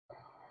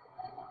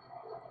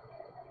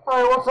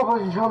Alright, what's up,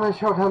 ladies and gentlemen?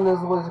 Showtime, this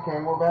is Blizzard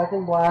King. We're back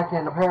in black,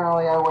 and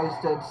apparently I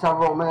wasted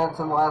several minutes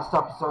in the last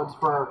episode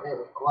for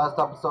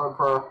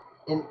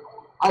an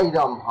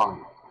item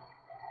hunt.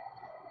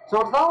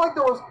 So it's not like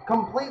there was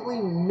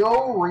completely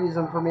no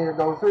reason for me to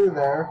go through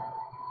there,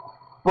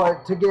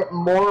 but to get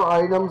more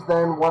items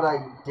than what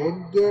I did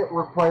get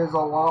requires a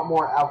lot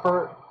more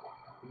effort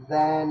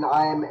than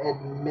I am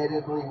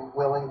admittedly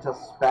willing to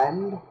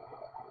spend.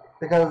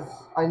 Because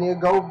I need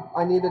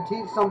to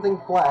teach something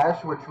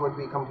Flash, which would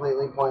be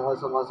completely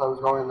pointless unless I was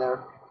going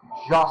there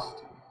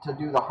just to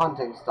do the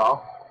hunting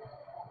stuff.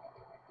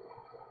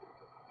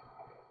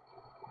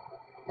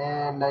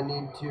 And I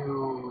need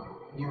to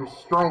use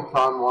strength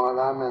on one of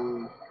them,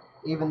 and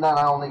even then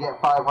I only get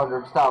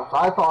 500 stuff. So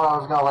I thought I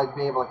was going to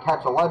be able to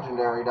catch a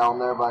legendary down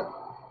there, but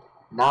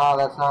nah,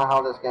 that's not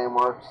how this game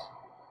works.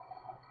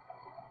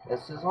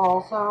 This is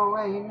also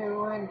a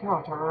new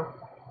encounter,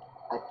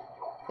 I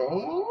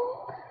think?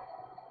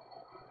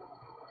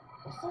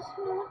 Is this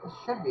new? This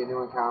should be a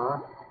new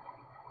encounter.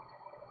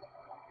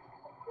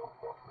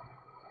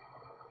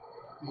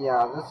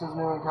 Yeah, this is a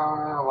new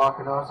encounter.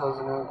 Lacanosa is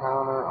a new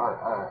encounter.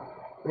 Alright.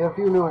 We have a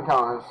few new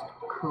encounters.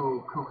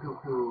 Coo.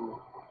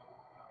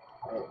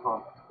 Wait, hold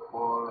on.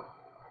 4.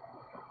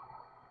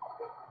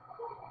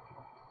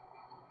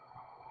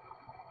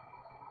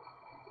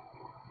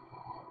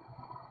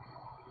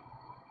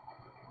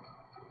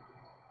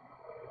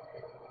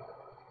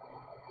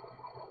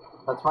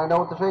 Let's find out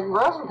what the shaking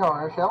grass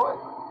encounter is, shall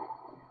we?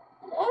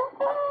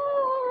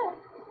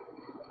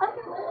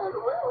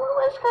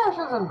 Wish Cash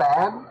isn't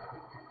bad.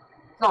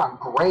 It's not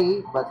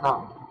great, but it's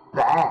not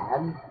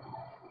bad.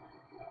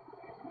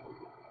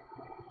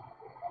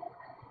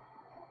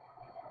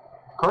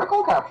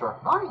 Critical capture.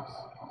 Nice.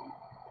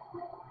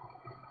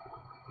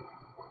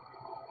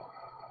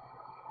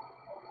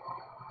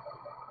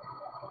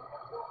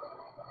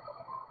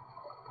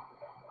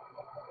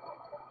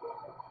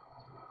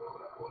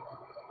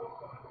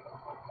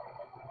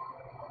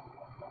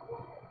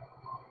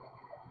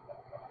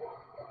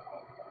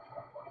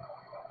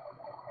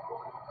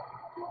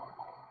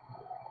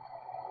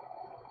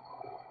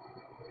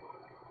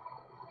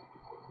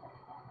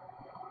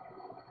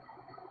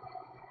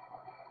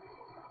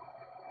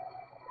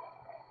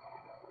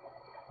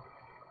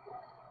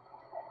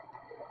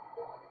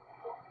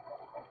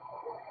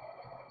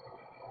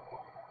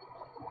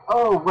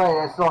 Oh,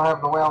 right, I still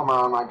have the Whalmer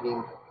on my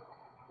team.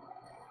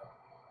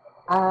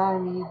 I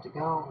need to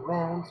go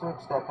and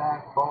switch that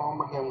back for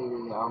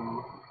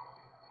Meganium.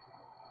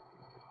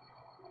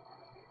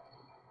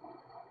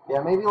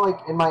 Yeah, maybe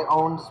in my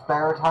own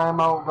spare time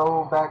I'll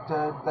go back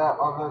to that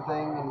other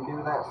thing and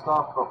do that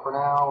stuff, but for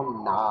now,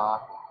 nah.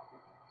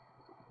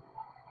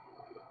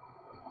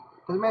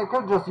 Because, I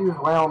could just use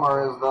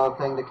Whalmer as the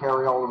thing to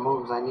carry all the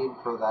moves I need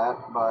for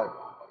that, but...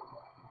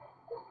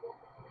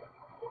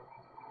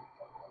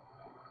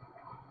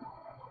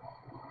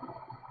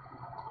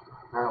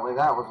 apparently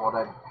that was what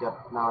I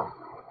did not...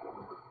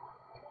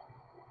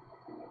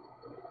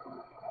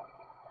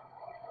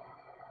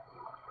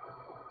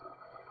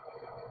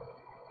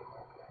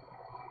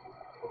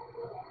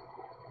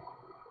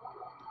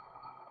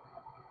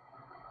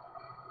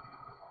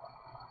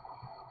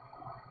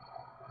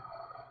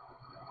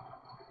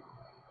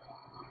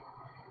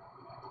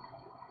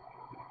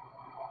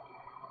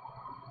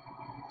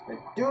 I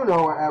do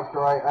know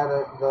after I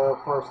edit the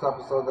first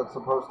episode that's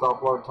supposed to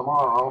upload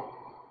tomorrow,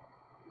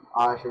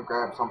 I should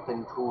grab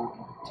something to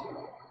eat.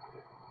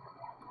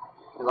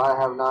 Because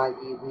I have not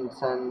eaten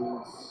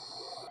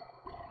since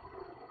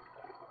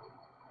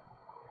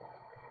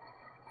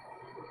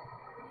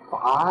 5?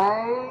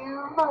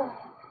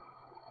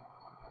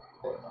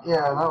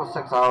 Yeah, that was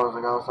 6 hours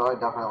ago, so I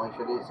definitely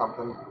should eat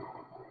something.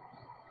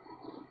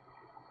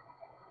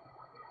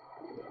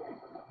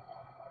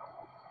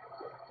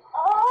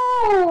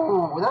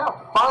 Oh,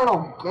 that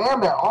final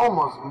gambit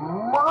almost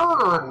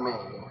murdered me.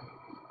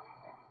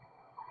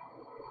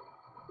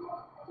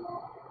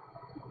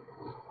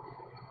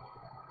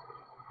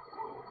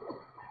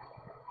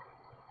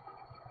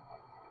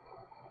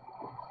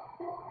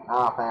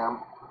 Nah, fam.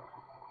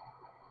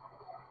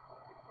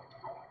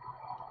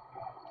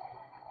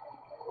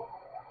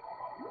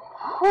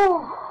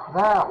 Whew,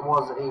 that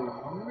was a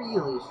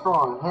really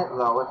strong hit,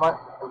 though.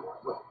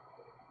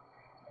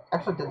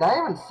 Actually, did that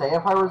even say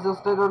if I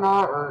resisted or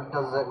not, or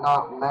does it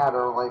not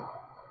matter like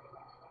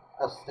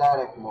a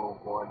static move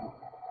would?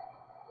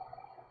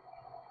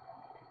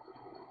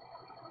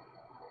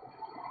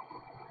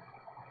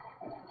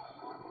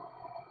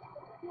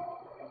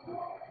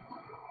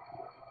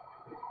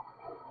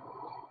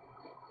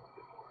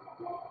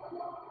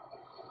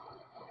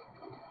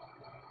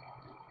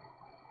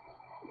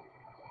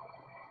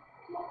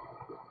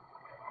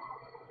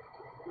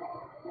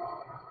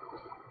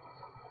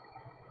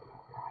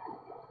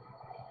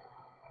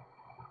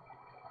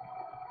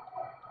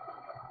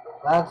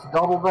 That's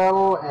double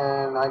battle,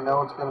 and I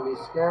know it's going to be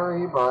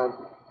scary, but...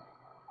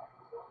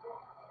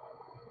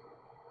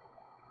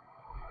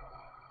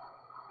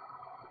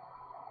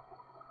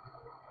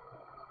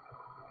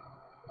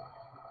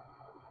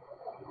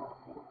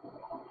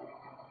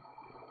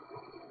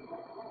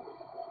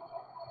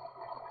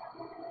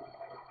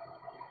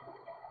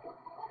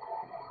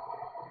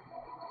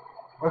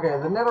 Okay,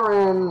 the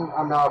Nidoran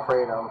I'm not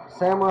afraid of.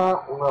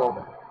 Samura, a little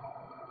bit.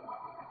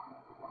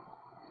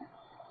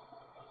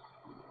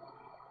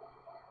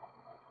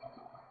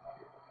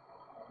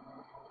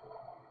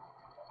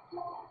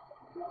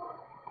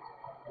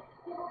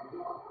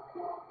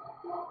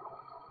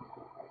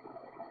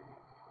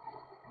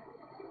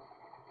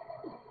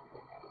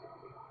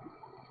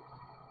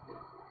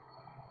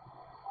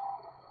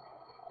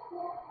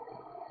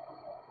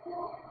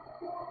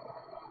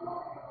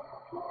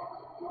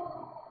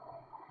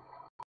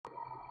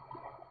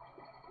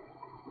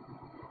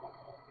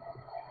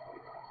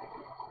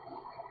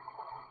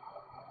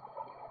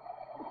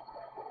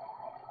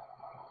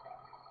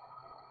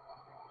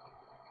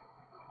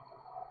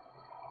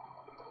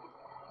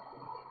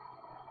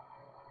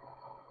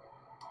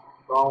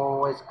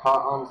 Always cut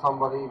on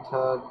somebody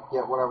to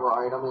get whatever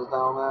item is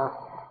down there.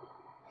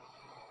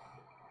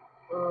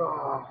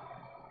 Ugh.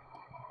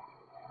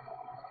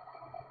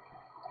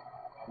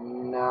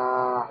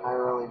 Nah, I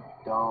really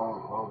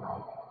don't. Oh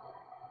god.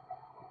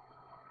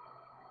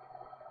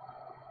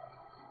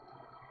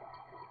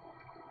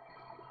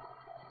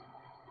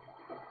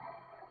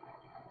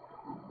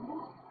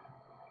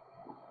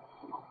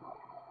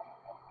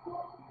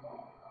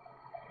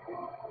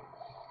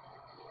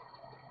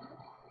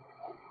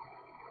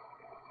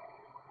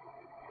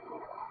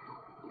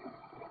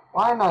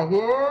 Why am I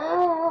here?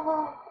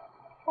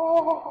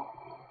 Oh,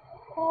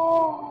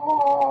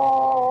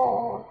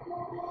 oh,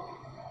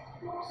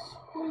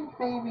 sweet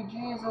baby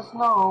Jesus,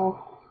 no.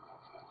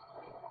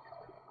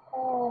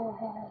 Oh.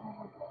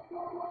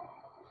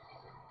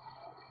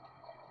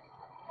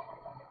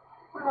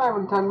 We're not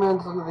even 10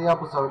 minutes into the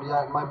episode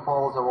yet, and my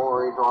balls have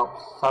already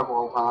dropped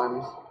several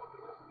times.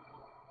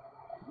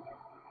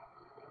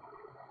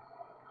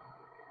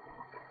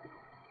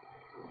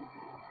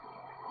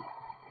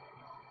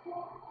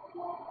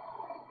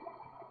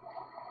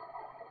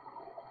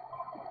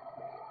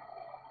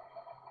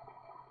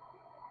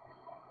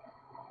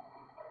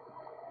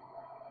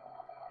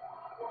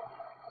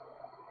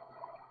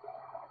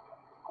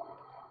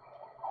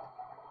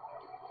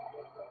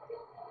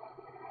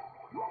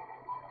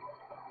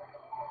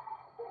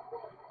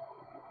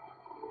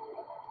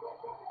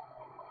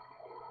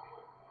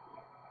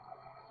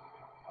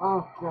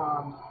 Oh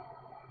god.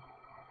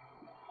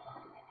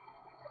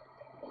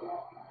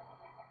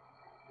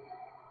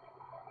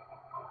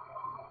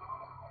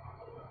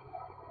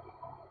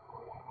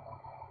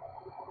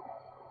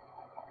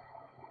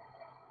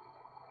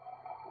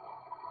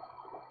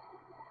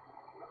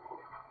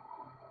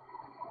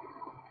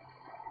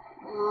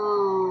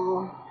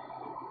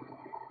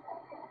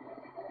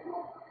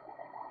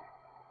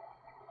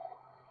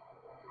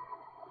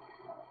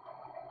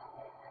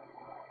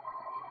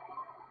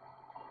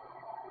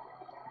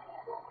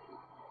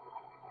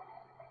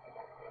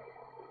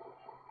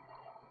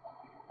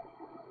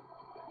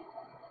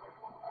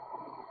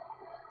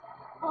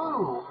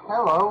 Ooh,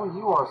 hello,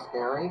 you are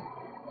scary.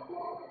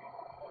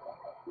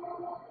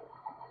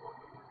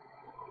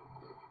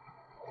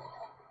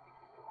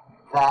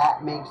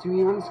 That makes you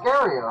even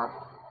scarier.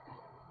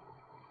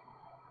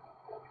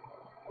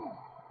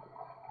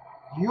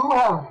 You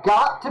have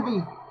got to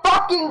be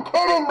fucking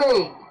kidding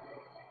me!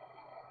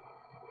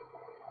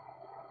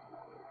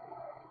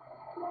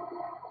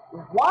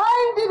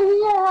 Why did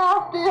he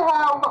have to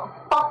have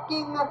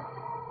fucking...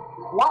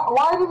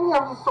 Why did he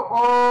have to...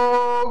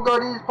 Oh,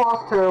 Goody's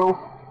 +2.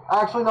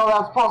 Actually, no,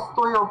 that's +3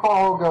 or 4.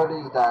 Oh,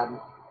 Goody's dead.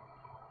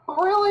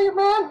 Really,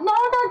 man? Now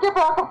I gotta get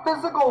back a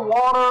physical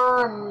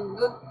water and...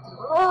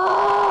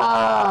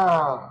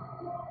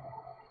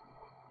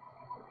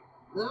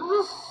 This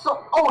is so...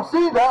 Oh,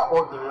 see, that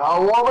would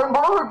have been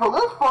perfect for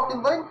this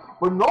fucking thing.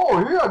 But no,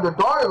 he had to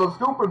die of a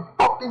stupid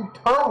fucking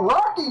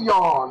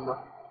Terrakion.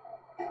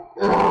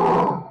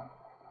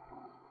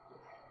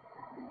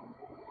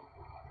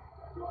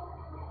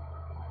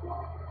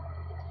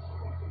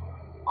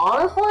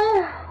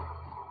 Honestly,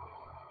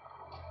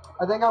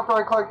 I think after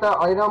I collect that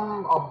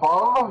item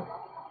above,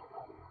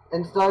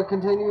 instead of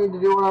continuing to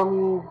do what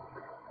I'm...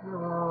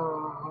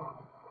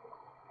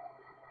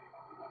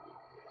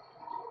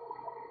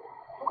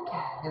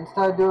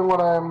 instead of doing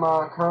what I'm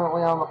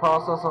currently in the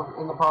process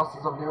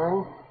of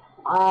doing,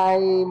 I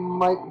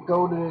might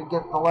go to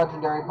get the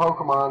legendary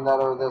Pokemon that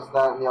are this,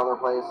 that, and the other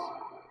place.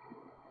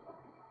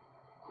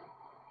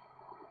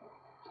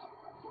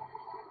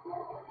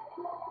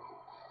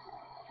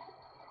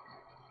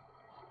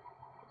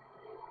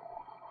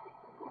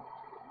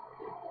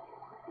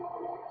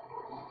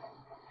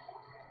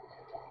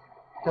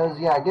 Because,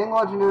 yeah, getting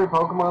legendary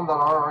Pokemon that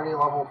are already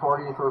level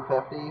 40 through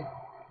 50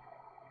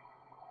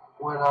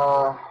 would,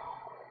 God.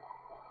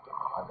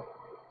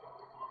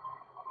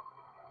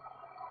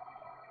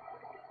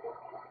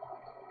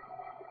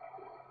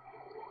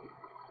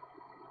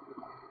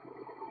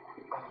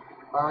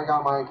 I already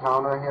got my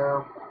encounter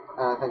here,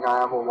 and I think I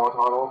have a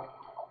Wartortle.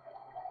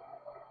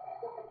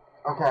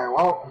 Okay,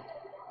 well,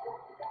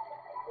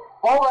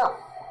 all that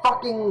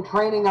fucking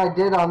training I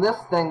did on this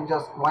thing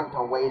just went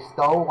to waste,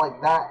 though.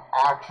 Like, that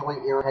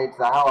actually irritates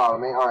the hell out of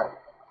me. Alright.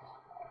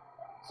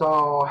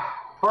 So,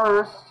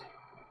 first,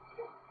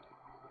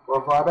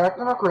 We'll fly back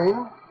to the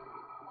Queen.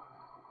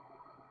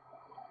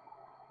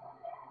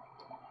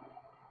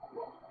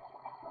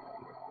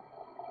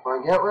 We're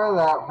gonna get rid of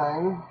that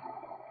thing.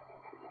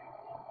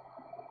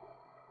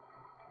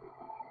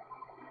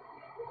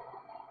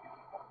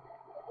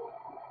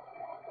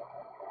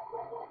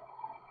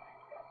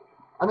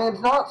 I mean, it's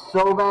not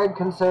so bad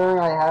considering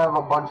I have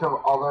a bunch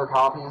of other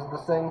copies of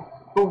this thing.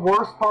 The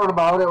worst part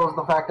about it was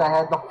the fact I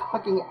had the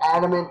fucking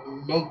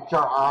adamant nature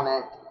on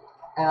it,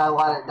 and I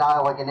let it die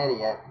like an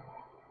idiot.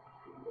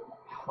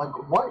 Like,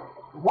 what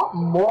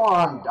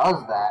moron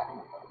does that?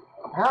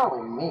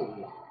 Apparently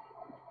me.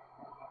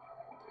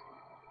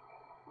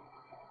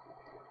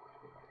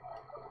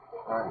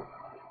 Alright.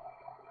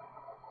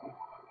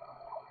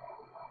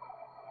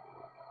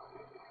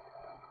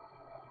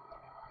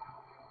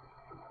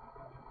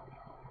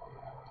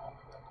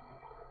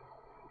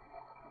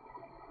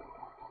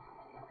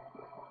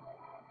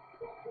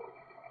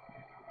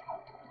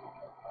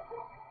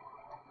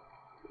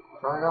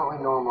 So I got my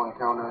normal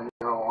encounter in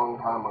here a long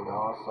time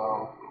ago,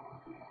 so...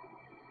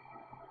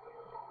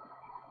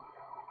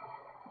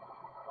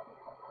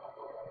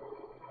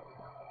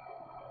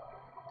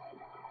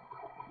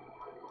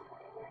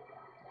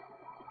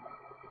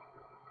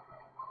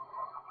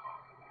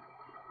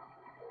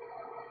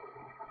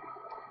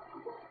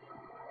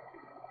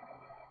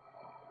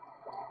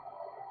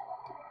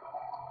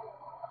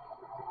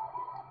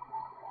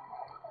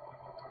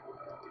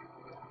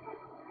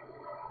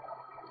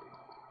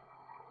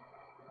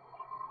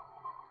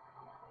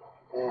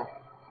 yeah.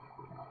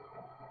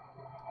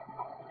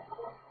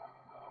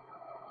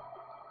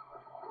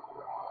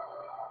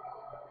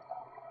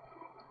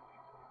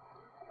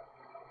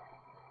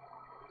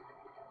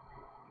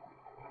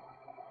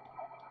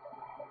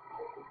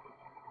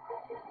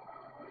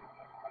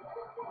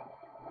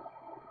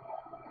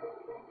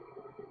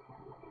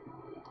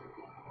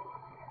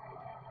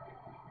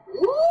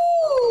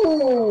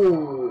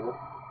 Ooh!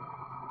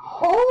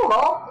 Hold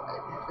up!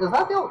 Is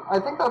that the... I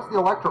think that's the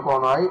electric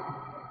one, right?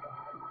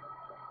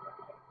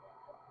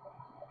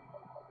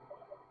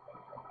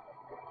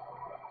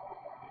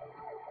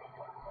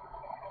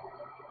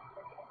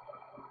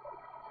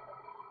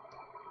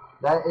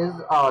 That is...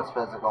 oh, it's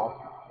physical.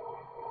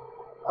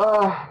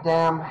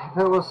 Damn. If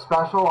it was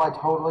special, I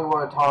totally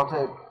would have taught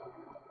it...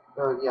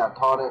 or, yeah,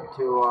 taught it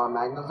to,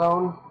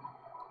 Magnezone.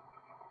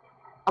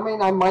 I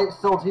mean, I might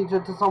still teach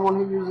it to someone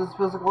who uses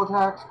physical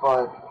attacks,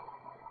 but...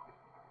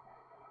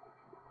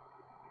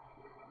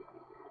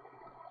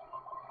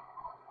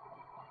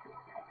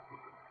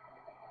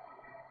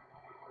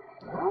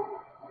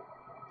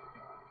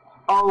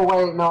 oh,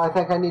 wait, no, I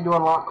think I need to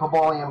unlock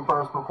Cobalion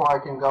first before I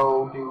can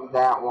go do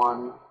that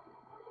one.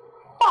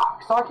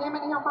 Fuck! So I came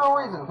in here for a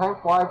reason. Can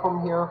I fly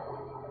from here?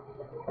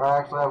 Or I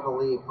actually have to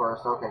leave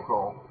first. Okay,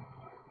 cool.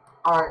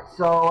 Alright,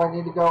 so I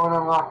need to go and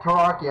unlock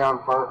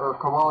Terrakion first, or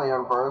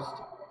Cobalion first.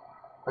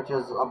 Which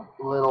is a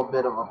little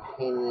bit of a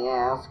pain in the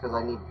ass, because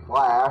I need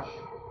Flash.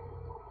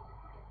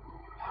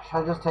 Should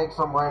I just take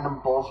some random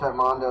bullshit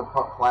mon to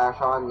put Flash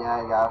on?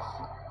 Yeah, I guess.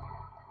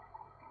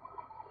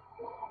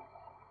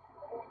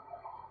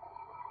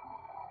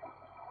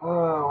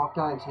 What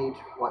can I teach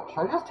Flash? Should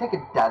I just take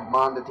a dead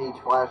mon to teach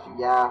Flash?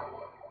 Yeah.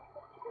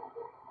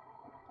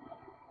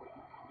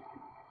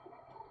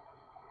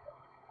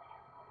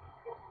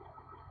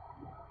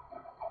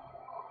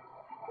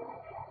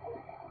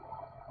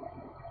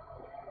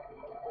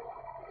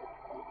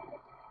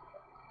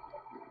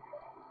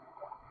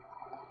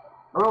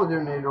 I really do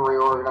need to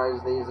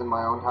reorganize these in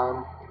my own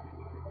time.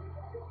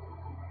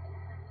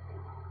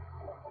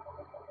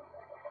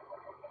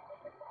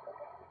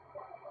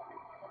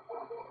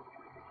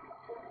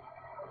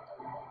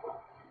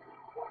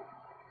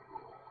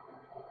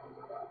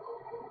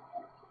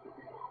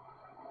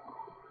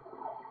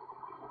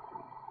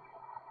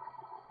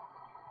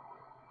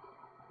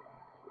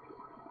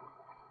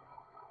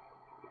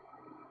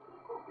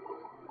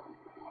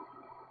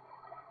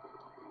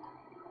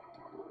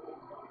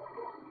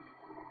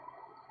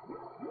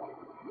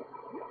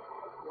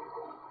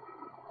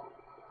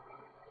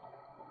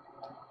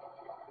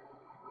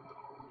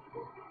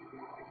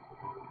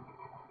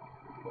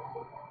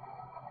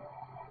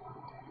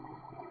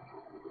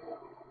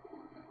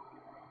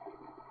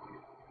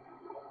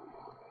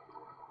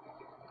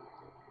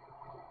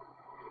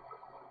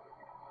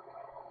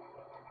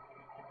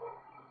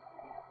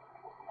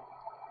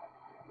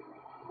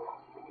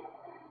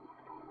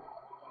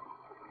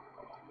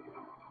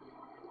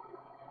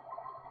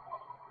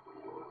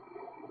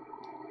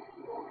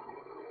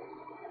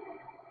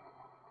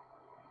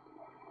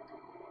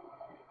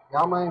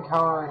 Got my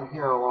encounter in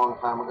here a long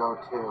time ago,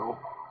 too.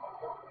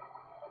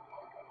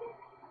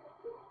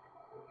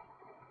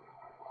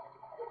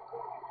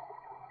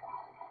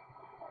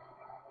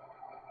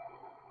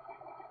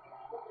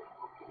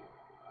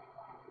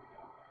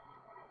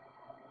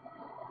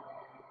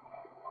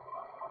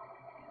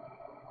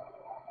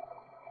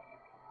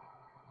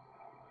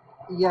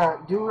 Yeah,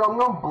 dude, I'm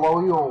gonna blow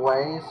you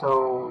away,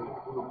 so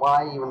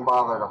why even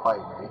bother to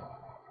fight me?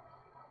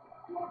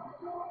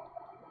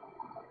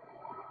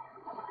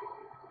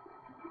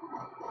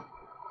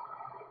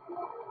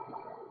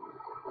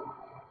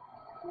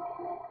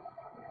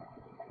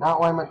 Not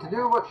what I meant to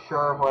do, but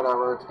sure,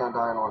 whatever. It's gonna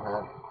die in one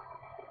hit.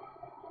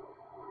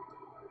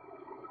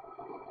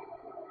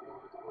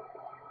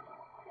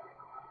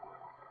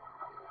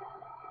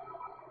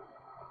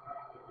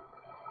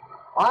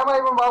 Why am I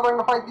even bothering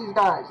to fight these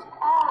guys?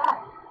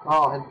 Ah!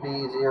 Oh, it'd be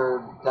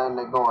easier than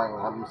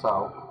ignoring them,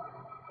 so.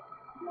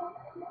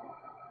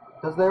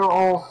 Because they were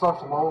all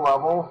such low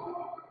level.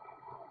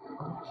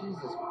 Oh,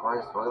 Jesus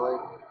Christ, really?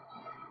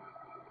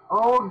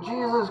 Oh,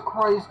 Jesus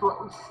Christ,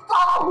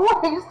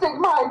 stop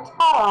wasting my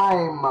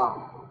time!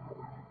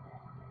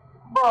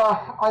 Bruh,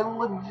 I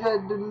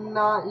legit do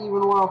not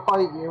even want to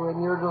fight you,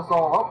 and you're just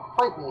all, oh,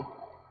 fight me.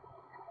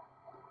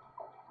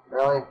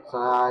 Really? So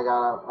now I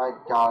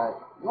got it.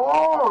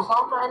 No,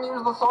 stop trying to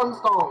use the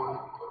Sunstone!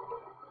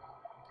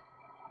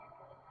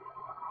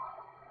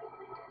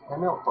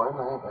 Hand me out coin,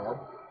 that ain't bad.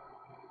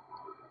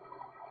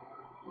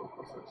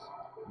 What's this?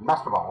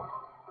 Master Ball.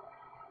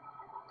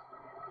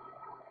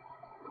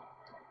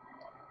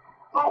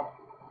 Oh!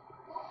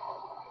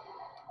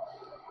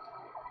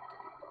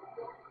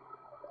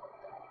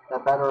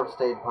 That better have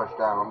stayed pushed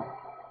down.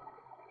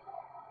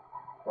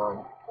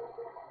 Good.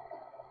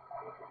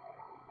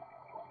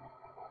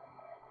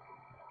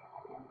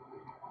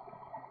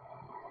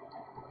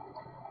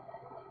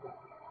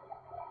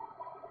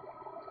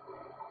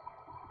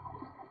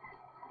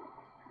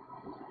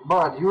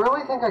 But do you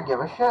really think I give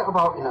a shit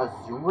about an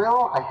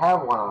Azurill? I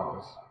have one of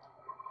those.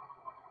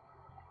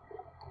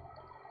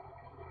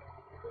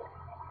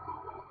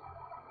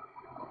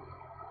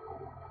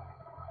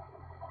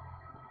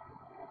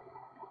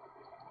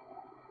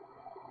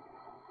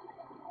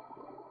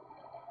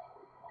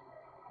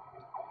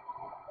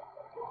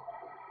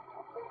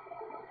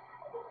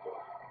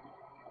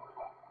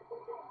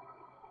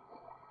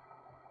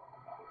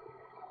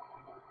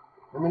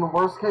 I mean,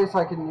 worst case,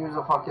 I can use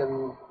a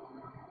fucking...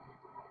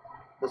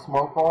 the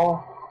smoke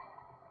ball.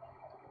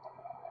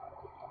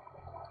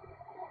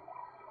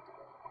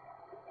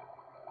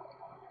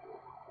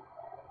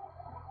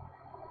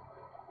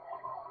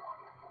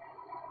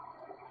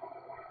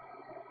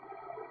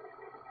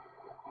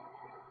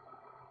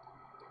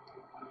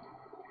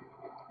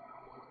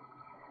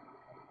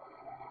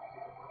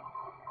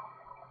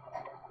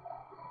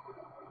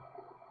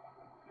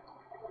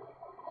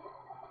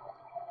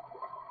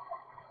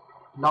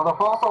 Another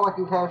fossil I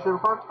can cash in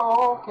for a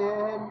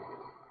token.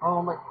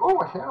 Oh my,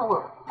 oh, a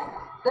chandelier.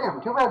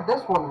 Damn, too bad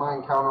this one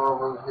mine counter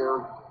over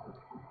here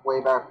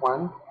way back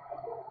when.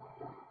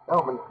 That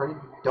would've been pretty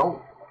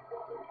dope.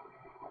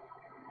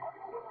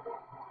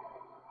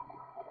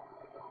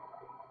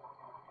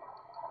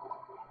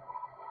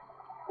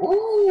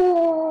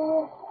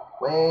 Ooh!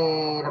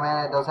 Wait a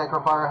minute, does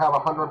Sacred Fire have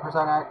 100%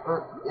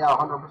 accuracy? Yeah,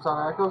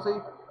 100%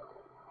 accuracy?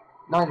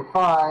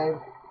 95.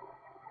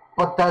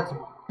 But that's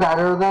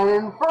better than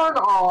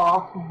Inferno.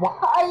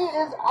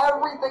 Why is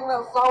everything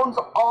that sounds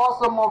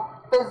awesome a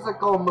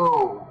physical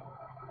move?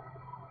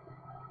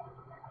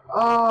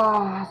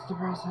 Oh, that's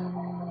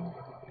depressing.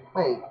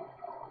 Wait.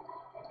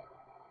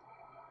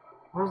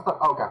 Where's the...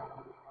 okay.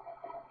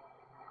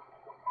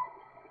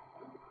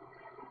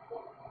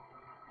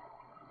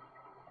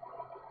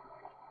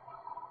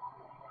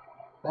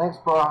 Thanks,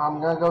 bro.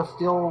 I'm gonna go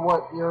steal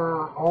what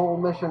your whole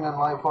mission in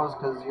life was,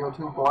 because you're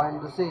too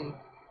blind to see.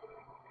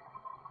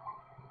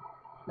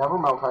 Never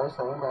melt ice,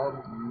 that ain't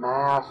bad.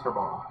 Master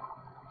Ball.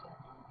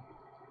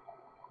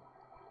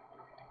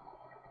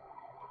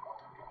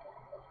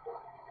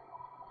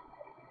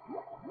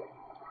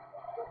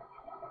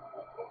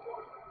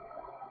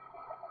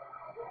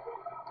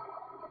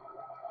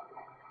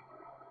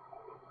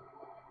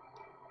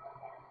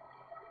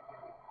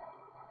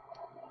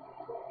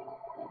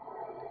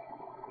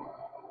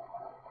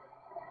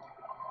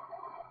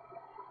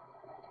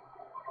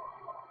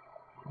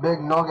 Big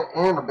nugget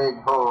and a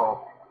big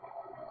pearl.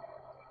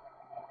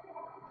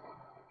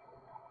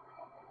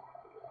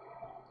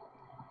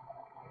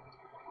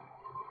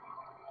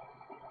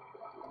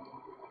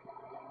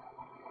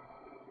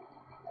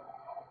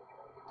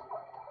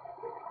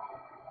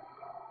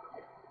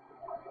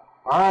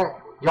 Alright,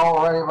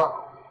 y'all ready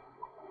about...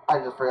 I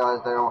just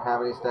realized I don't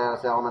have any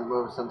status element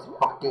moves since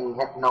fucking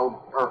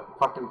Hypno... or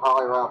fucking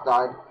Polyroth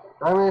died.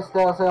 Do I have any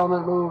status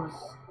element moves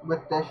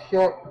with this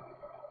shit?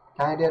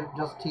 Can I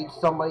just teach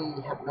somebody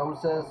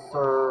Hypnosis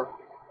or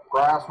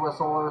Grass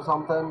Whistle or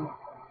something?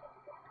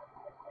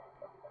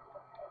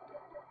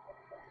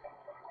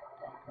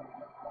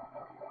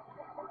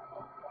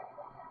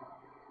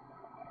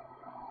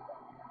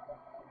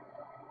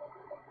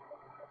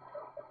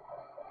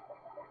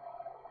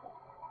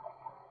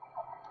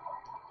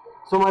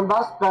 So my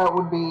best bet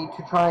would be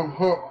to try and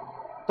hit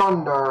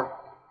Thunder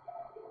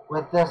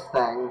with this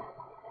thing.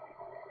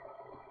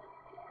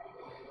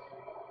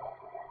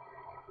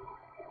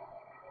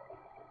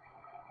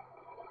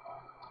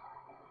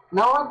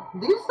 Now, are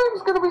these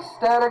things going to be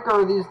static,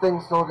 or are these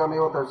things still going to be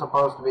what they're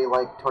supposed to be,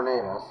 like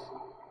Tornadus?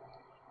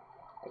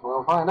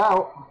 We'll find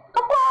out.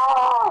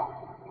 Kabah!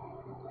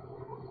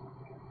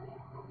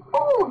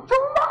 Oh,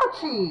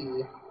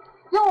 Jirachi!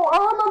 Yo,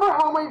 I remember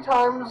how many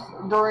times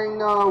during,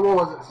 what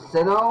was it,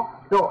 Sinnoh?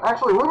 No,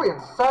 actually, Ruby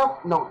and Sapphire.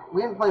 No,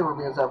 we didn't play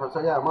Ruby and Sapphire, so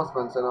yeah, it must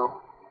have been Sinnoh.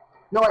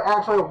 No, it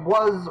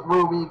was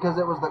Ruby, because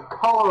it was the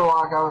color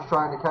lock I was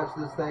trying to catch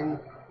this thing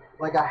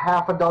like a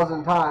half a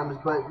dozen times,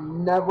 but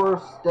never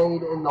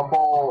stayed in the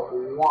ball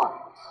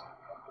once.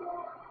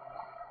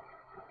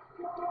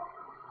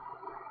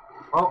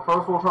 Well,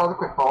 first we'll try the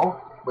quick ball,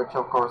 which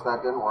of course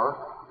that didn't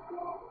work.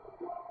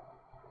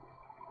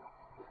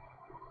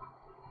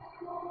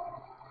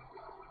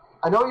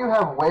 I know you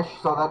have Wish,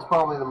 so that's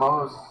probably the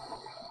most...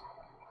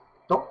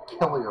 Don't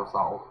kill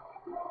yourself.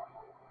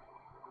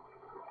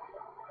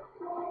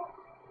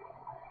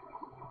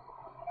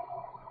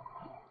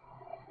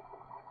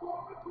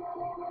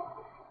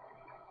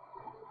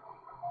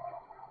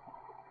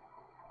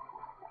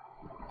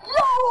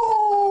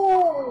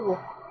 Yo!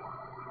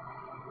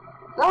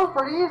 That was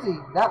pretty easy.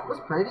 That was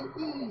pretty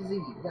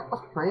easy. That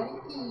was pretty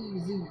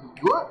easy.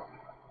 Good.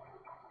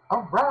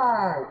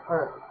 Alright.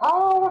 Alright.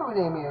 Oh, what do we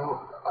name you?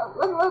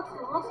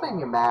 Let's name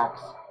you Max.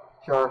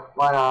 Sure.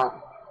 Why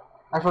not?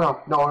 Actually,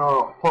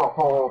 no.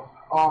 Hold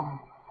up.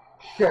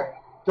 Shit.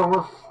 There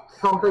was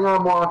something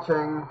I'm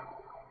watching.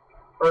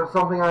 Or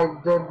something I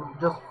did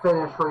just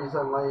finish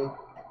recently.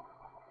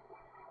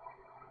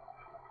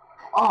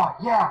 Oh,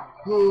 yeah.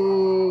 Yeah.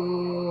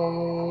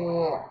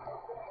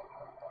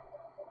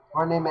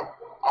 Or name it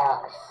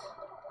X.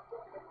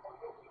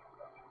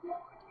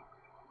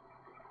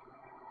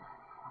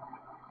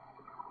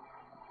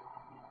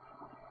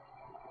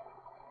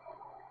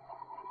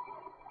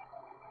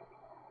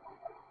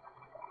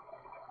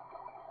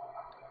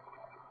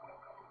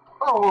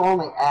 Oh, we're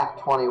only at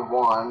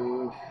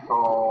 21,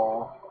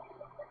 so...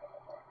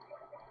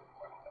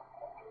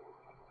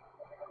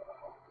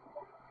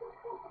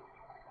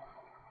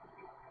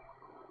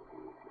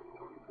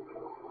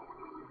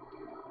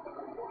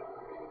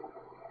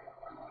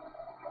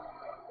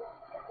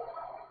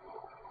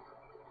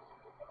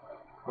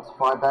 Let's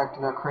fly back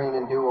to Nakreen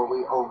and do what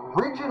we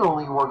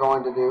originally were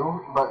going to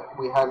do, but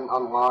we hadn't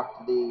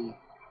unlocked the,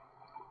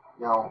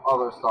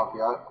 other stuff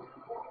yet.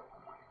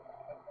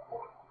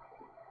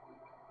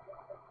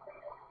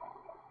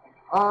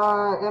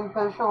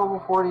 Impish level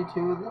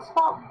 42, that's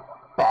not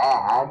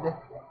bad.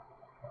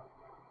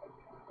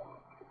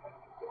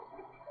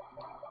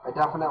 I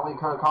definitely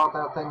could have caught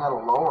that thing at a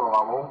lower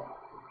level.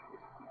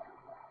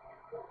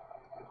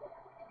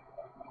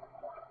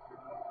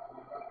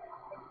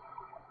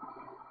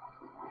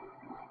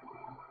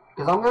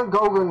 Because I'm going to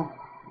go and,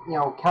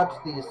 catch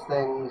these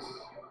things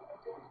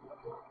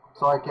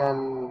so I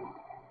can...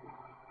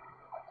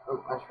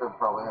 Oh, I should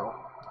probably have...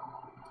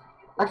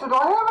 Actually, do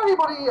I have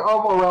anybody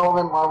of a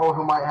relevant level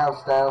who might have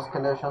status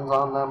conditions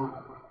on them?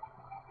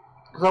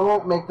 Because I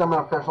won't make them an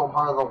official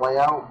part of the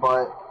layout,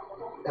 but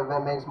if it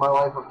makes my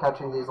life of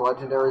catching these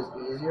legendaries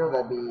easier,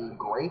 that'd be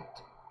great.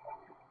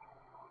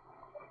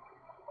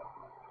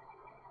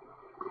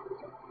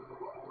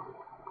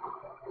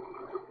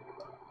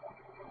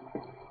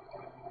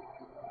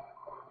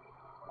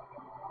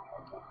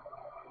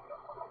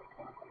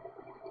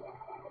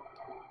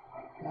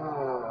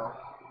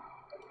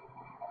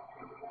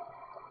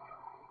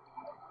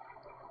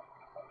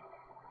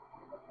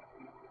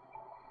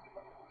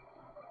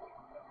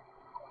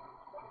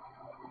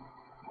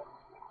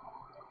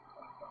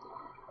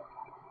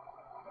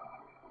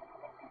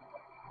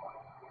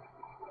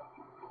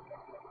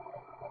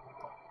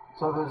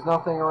 So there's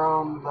nothing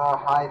around the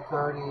high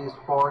 30s,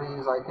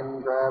 40s I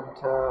can grab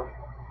to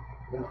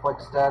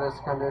inflict status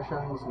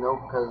conditions?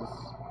 Nope, because...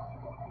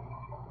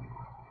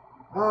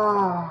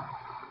 I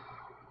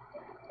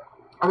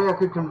mean, I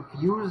could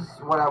confuse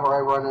whatever I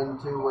run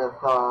into with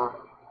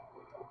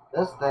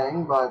this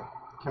thing, but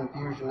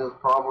confusion is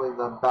probably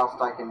the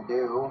best I can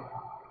do.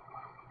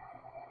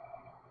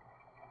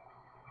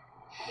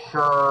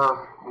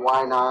 Sure,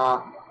 why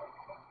not?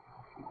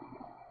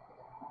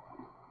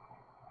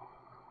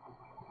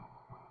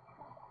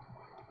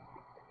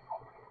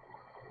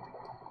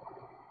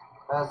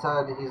 As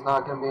I said, he's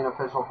not going to be an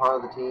official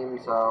part of the team,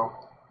 so...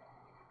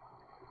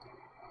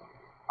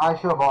 I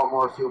should have bought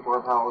more super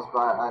repels, but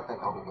I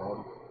think I'll be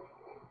good.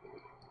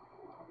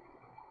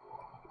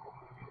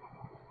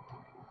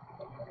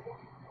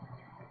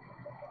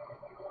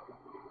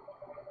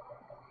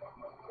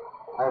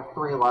 I have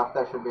 3 left,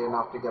 that should be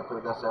enough to get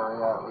through this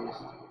area at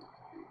least.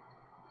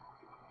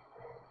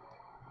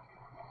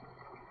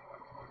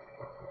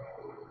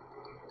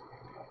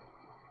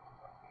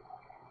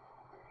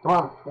 Come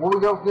on, what do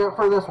we go get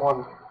for this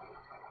one?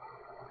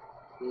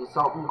 Be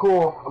something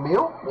cool. A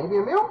meal? Maybe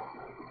a meal?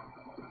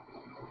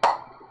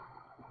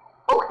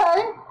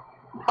 Okay!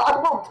 I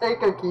will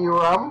take a key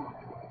rum.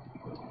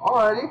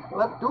 Alrighty,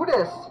 let's do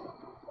this.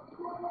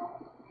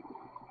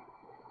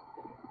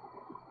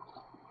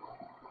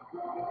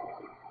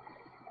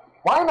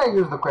 Why didn't I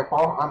use the quick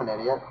ball? I'm an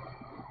idiot.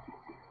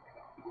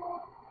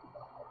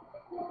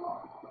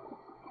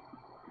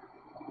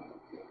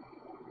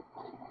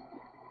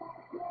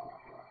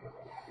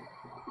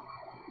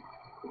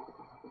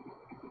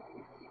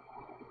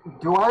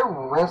 Do I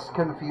risk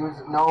confuse?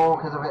 No,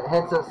 because if it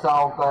hits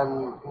itself,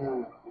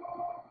 then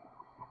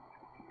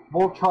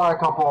we'll try a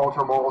couple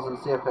Ultra Balls and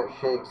see if it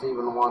shakes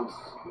even once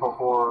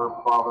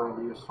before bothering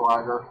to use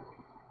Swagger.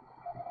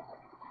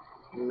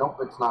 Nope,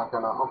 it's not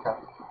gonna. Okay.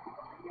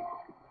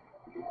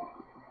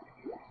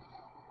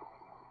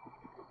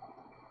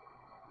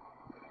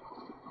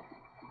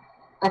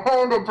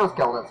 And it just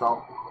killed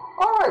itself.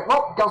 Alright,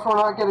 well, guess we're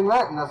not getting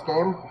that in this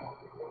game.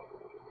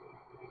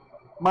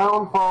 My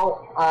own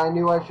fault. I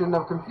knew I shouldn't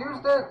have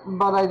confused it,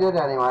 but I did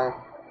anyway.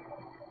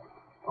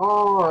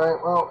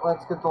 Alright, well,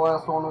 let's get the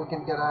last one we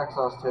can get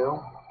access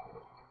to.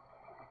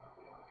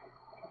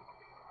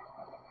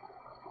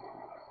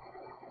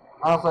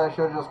 Honestly, I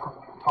should have just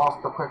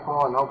tossed the quick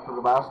roll and hope for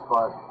the best,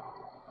 but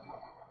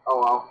oh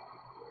well.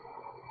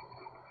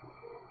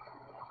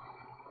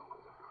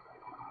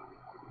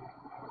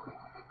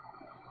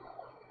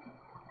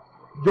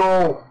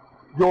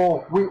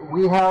 Yo,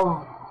 we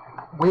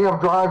have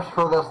drives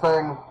for this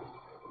thing.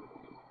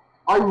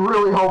 I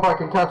really hope I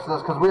can catch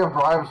this because we have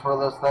drives for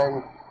this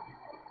thing.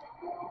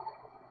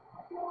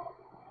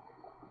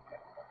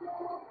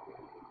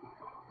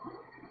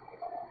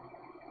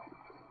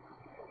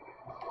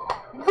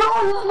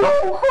 There's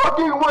no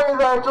fucking way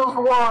that just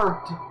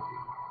worked!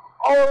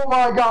 Oh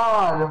my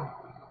god!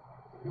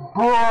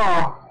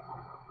 Bruh!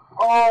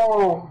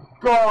 Oh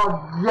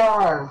god,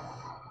 yes!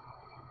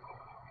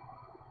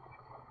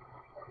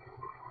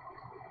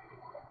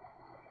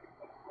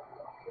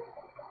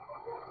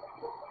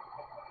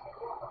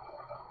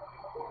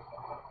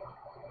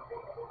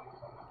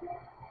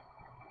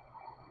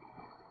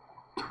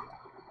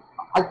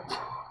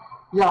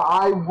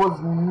 I was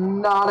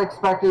not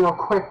expecting a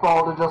quick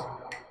ball to just...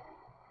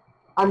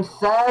 I'm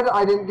sad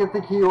I didn't get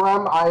the key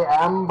rem, I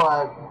am,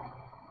 but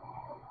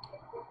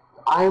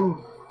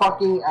I'm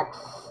fucking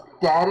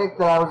ecstatic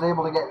that I was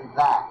able to get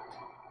that.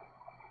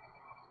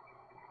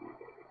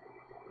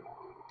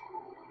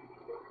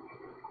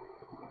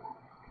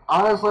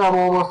 Honestly, I'm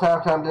almost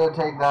half tempted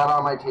to take that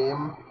on my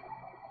team.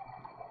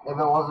 If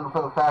it wasn't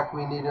for the fact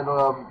we needed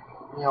a,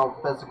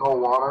 physical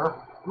water.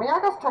 I mean, I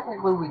guess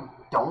technically we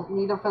don't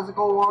need a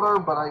physical water,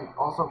 but I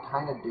also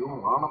kind of do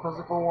want a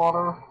physical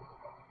water.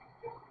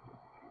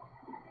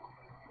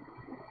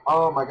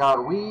 Oh my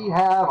god, we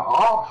have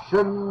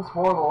options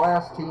for the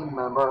last team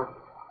member.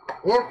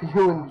 If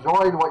you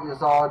enjoyed what you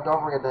saw,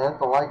 don't forget to hit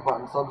the like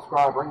button,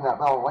 subscribe, ring that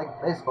bell, like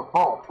Facebook,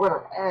 follow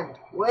Twitter, and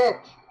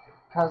Twitch.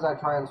 Because I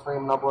try and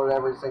stream and upload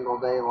every single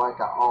day, like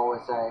I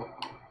always say.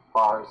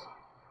 Bars.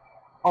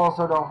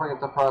 Also, don't forget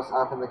to press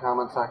F in the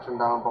comment section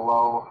down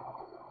below,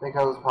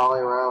 because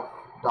Polyrath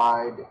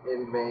died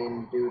in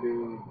vain due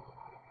to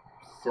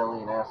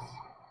silliness.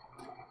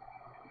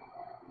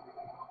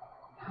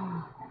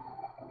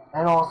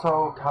 And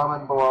also,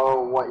 comment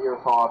below what your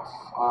thoughts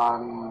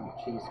on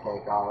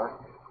cheesecake are.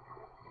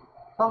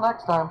 Till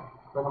next time,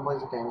 been a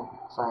Blazer King,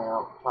 signing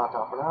out.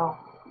 Ta-ta for now.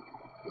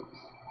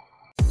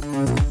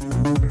 Peace.